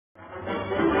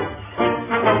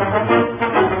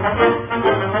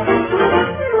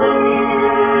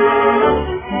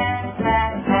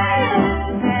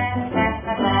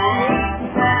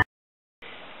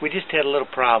got a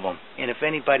little problem, and if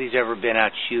anybody's ever been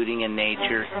out shooting in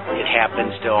nature, it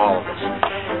happens to all of us.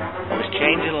 I was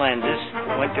changing lenses,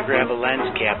 went to grab a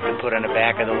lens cap to put on the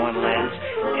back of the one lens,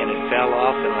 and it fell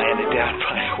off and landed down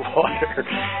by the water.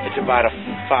 It's about a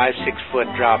 5-6 foot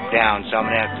drop down, so I'm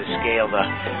going to have to scale the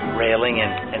railing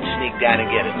and sneak down and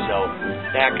get it. So,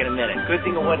 back in a minute. Good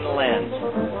thing it wasn't a lens.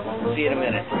 See you in a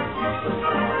minute.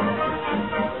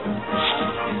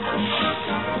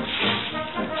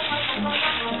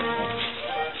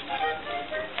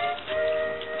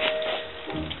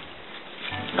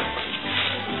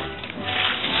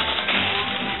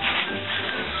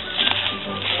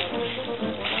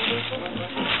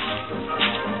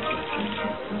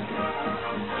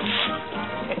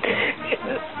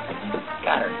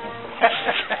 Got her.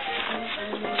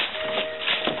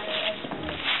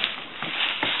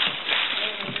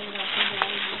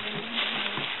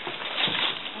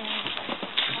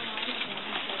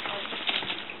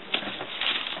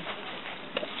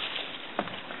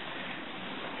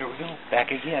 Here we go,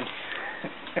 back again.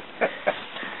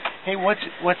 Hey,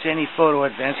 what's any photo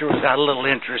adventure without a little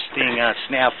interesting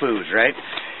snafus, right?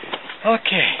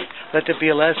 Okay, let there be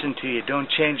a lesson to you. Don't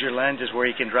change your lenses where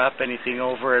you can drop anything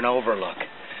over and overlook.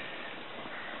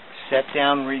 Set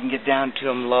down where you can get down to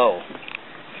them low.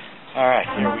 All right,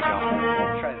 here we go.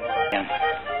 Let's try this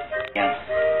again.